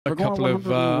A couple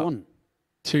of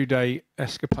two-day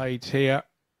escapades here.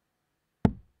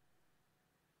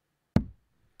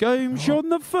 Game shot in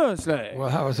the first leg. Well,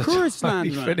 that was a tiny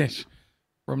finish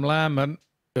from Landman.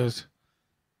 Because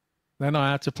then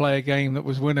I had to play a game that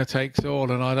was winner takes all,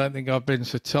 and I don't think I've been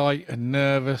so tight and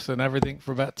nervous and everything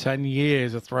for about 10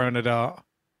 years of throwing a dart.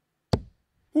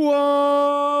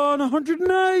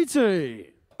 180.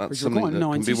 That's something that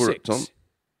can be worked on.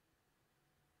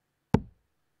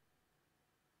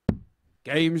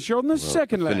 Game shot in the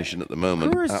second leg. Finishing at the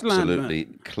moment, absolutely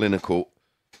clinical,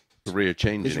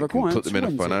 career-changing. It can put them in a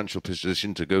financial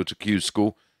position to go to Q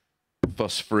school,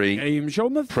 fuss-free, Game shot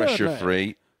in the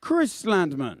pressure-free. Chris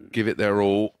Landman. Give it their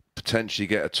all, potentially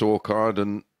get a tour card,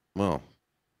 and, well,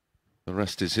 the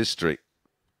rest is history.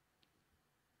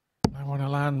 One of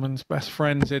Landman's best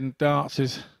friends in darts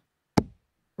is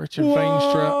Richard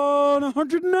Veenstra.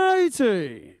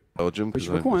 180. Belgium, because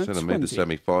I said I made the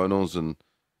semi-finals, and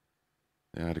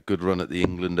they had a good run at the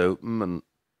England Open and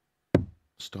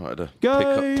started to pick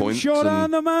up points. Shot on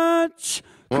the match.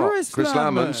 Well, Chris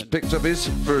Landman's picked up his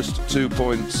first 2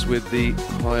 points with the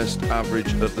highest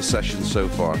average of the session so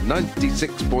far.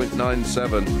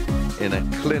 96.97 in a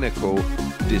clinical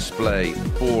display.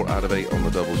 4 out of 8 on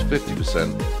the doubles,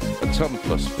 50%. A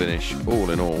ton-plus finish, all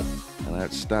in all. An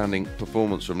outstanding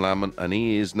performance from Landman, and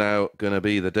he is now going to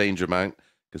be the danger man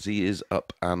because he is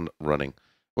up and running.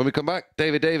 When we come back,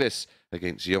 David Davis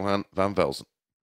against Johan van Velzen.